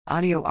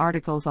Audio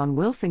articles on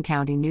Wilson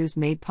County News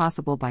made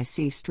possible by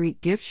C Street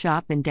Gift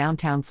Shop in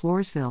downtown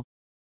Floresville.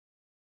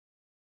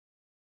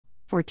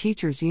 For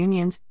teachers'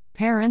 unions,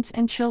 parents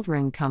and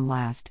children come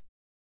last.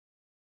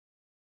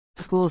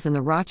 Schools in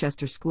the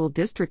Rochester School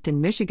District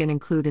in Michigan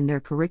include in their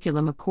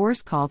curriculum a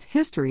course called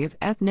History of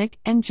Ethnic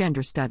and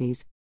Gender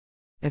Studies.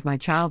 If my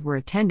child were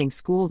attending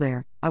school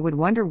there, I would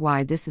wonder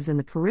why this is in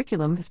the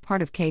curriculum as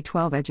part of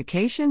K-12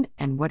 education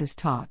and what is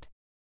taught.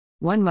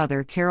 One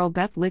mother, Carol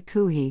Beth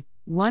Litkuhi,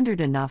 wondered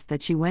enough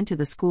that she went to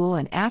the school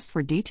and asked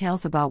for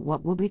details about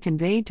what will be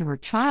conveyed to her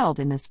child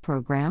in this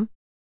program.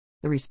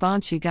 The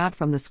response she got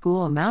from the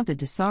school amounted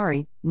to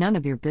 "Sorry, none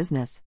of your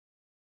business."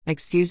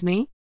 Excuse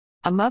me?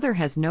 A mother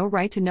has no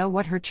right to know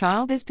what her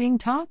child is being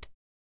taught?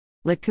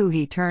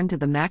 Litkuhi turned to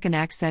the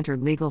Mackinac Center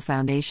Legal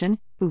Foundation,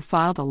 who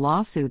filed a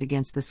lawsuit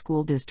against the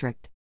school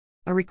district.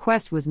 A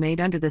request was made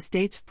under the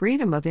state's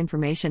Freedom of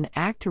Information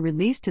Act to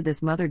release to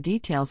this mother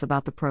details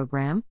about the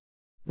program.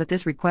 But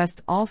this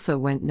request also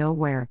went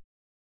nowhere.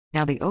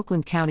 Now the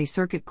Oakland County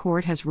Circuit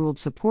Court has ruled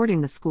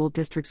supporting the school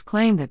district's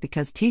claim that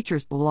because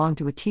teachers belong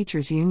to a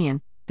teachers'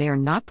 union, they are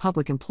not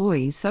public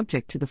employees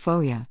subject to the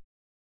FOIA.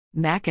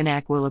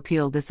 Mackinac will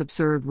appeal this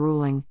absurd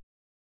ruling.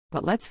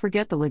 But let's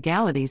forget the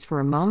legalities for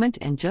a moment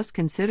and just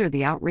consider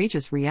the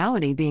outrageous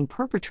reality being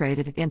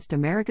perpetrated against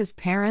America's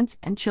parents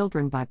and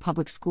children by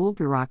public school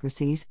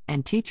bureaucracies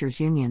and teachers'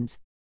 unions.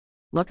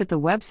 Look at the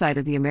website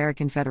of the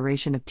American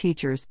Federation of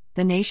Teachers,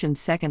 the nation's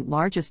second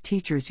largest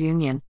teachers'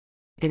 union.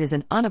 It is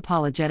an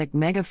unapologetic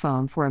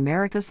megaphone for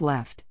America's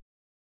left.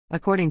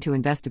 According to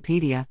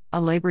Investopedia, a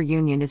labor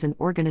union is an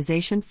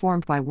organization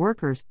formed by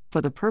workers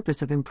for the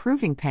purpose of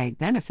improving pay,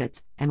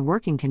 benefits, and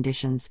working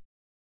conditions.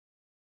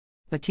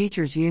 But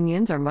teachers'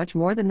 unions are much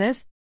more than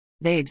this.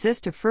 They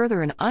exist to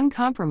further an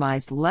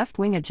uncompromised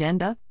left-wing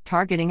agenda,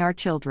 targeting our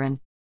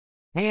children.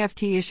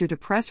 AFT issued a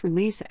press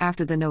release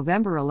after the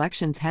November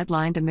elections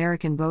headlined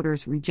 "American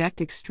Voters Reject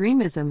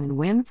Extremism and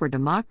Win for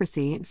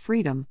Democracy and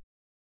Freedom."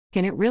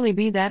 Can it really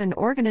be that an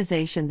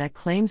organization that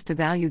claims to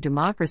value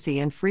democracy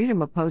and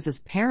freedom opposes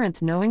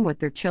parents knowing what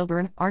their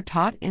children are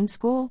taught in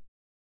school?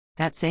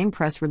 That same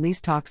press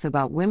release talks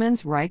about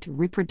women's right to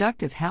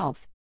reproductive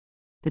health.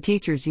 The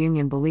teachers'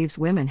 union believes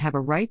women have a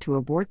right to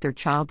abort their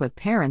child, but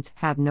parents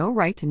have no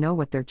right to know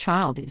what their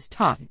child is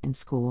taught in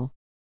school.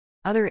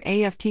 Other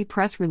AFT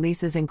press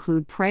releases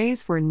include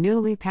praise for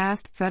newly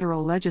passed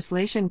federal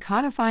legislation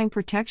codifying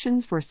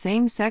protections for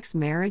same-sex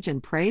marriage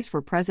and praise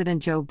for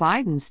President Joe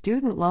Biden's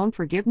student loan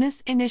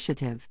forgiveness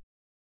initiative.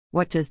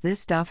 What does this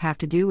stuff have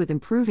to do with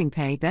improving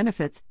pay,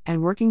 benefits,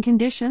 and working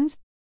conditions?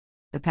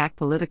 The PAC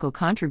political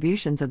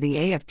contributions of the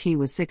AFT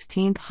was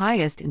 16th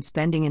highest in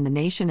spending in the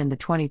nation in the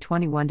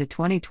 2021 to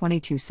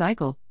 2022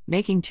 cycle,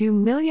 making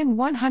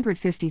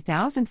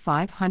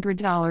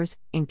 $2,150,500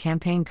 in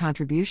campaign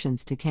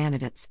contributions to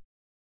candidates.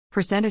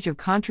 Percentage of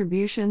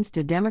contributions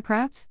to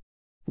Democrats?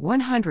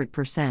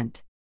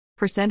 100%.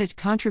 Percentage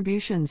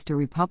contributions to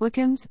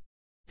Republicans?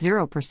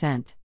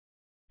 0%.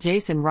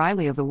 Jason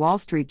Riley of the Wall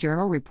Street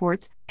Journal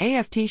reports,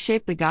 AFT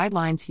shaped the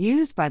guidelines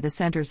used by the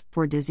Centers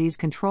for Disease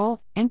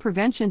Control and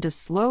Prevention to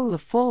slow the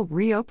full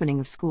reopening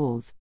of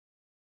schools.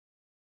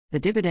 The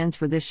dividends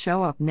for this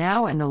show up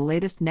now in the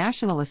latest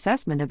National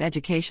Assessment of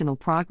Educational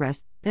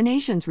Progress, the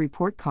nation's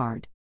report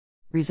card.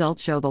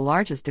 Results show the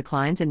largest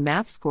declines in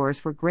math scores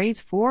for grades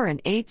 4 and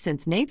 8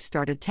 since NAEP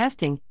started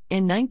testing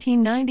in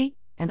 1990,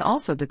 and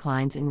also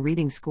declines in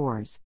reading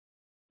scores.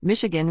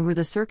 Michigan, where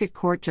the circuit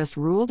court just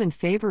ruled in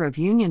favor of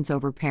unions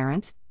over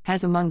parents,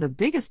 has among the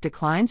biggest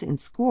declines in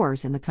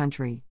scores in the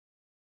country.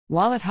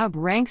 WalletHub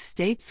ranks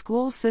state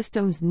school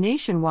systems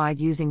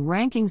nationwide using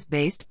rankings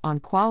based on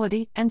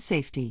quality and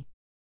safety.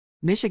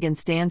 Michigan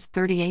stands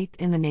 38th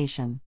in the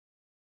nation.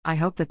 I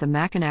hope that the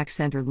Mackinac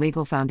Center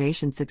Legal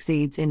Foundation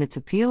succeeds in its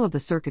appeal of the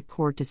Circuit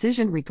Court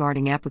decision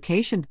regarding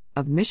application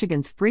of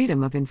Michigan's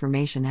Freedom of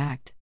Information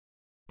Act.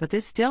 But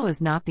this still is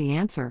not the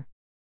answer.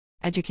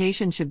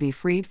 Education should be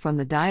freed from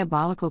the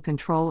diabolical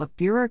control of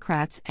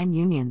bureaucrats and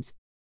unions.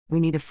 We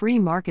need a free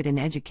market in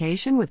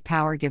education with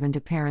power given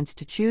to parents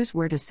to choose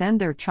where to send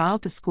their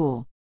child to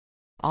school.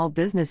 All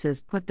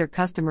businesses put their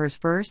customers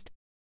first.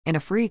 In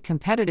a free,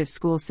 competitive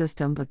school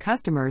system, the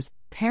customers,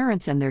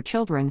 parents and their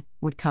children,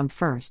 would come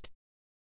first.